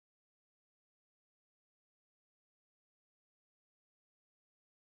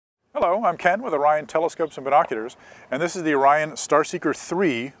Hello, I'm Ken with Orion Telescopes and Binoculars, and this is the Orion StarSeeker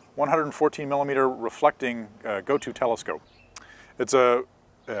IV 114mm reflecting GoTo telescope. It's a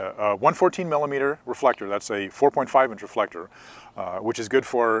 114mm reflector. That's a 4.5-inch reflector, which is good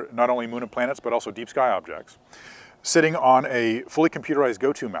for not only moon and planets but also deep sky objects, sitting on a fully computerized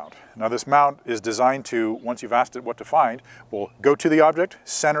GoTo mount. Now this mount is designed to, once you've asked it what to find, will go to the object,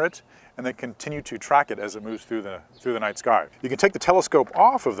 center it, and then continue to track it as it moves through the night sky. You can take the telescope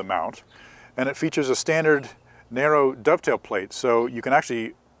off of the mount, and it features a standard narrow dovetail plate, so you can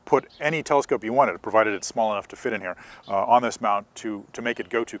actually put any telescope you wanted, provided it's small enough to fit in here, on this mount to make it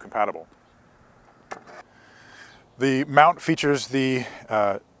GoTo compatible. The mount features the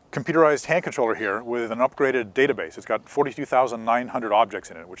computerized hand controller here with an upgraded database. It's got 42,900 objects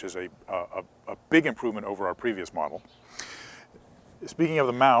in it, which is a big improvement over our previous model. Speaking of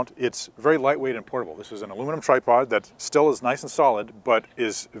the mount, it's very lightweight and portable. This is an aluminum tripod that still is nice and solid, but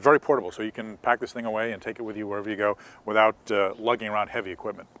is very portable, so you can pack this thing away and take it with you wherever you go without lugging around heavy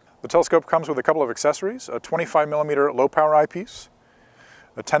equipment. The telescope comes with a couple of accessories: a 25mm low power eyepiece,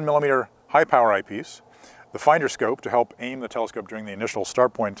 a 10mm high power eyepiece, the finder scope to help aim the telescope during the initial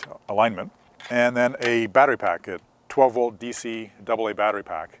start point alignment, and then a battery pack, a 12-volt DC AA battery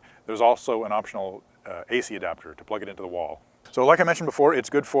pack. There's also an optional AC adapter to plug it into the wall. So like I mentioned before, it's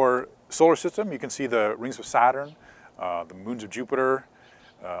good for solar system. You can see the rings of Saturn, the moons of Jupiter.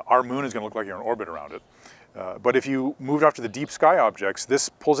 Our moon is going to look like you're in orbit around it. But if you moved off to the deep sky objects, this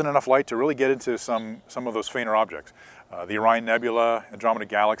pulls in enough light to really get into some of those fainter objects. The Orion Nebula, Andromeda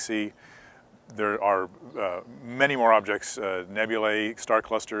Galaxy. There are many more objects, nebulae, star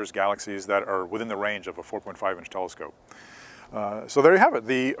clusters, galaxies that are within the range of a 4.5-inch telescope. So there you have it,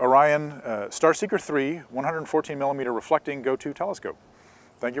 the Orion StarSeeker IV 114mm reflecting GoTo telescope.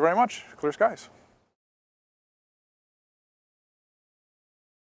 Thank you very much. Clear skies.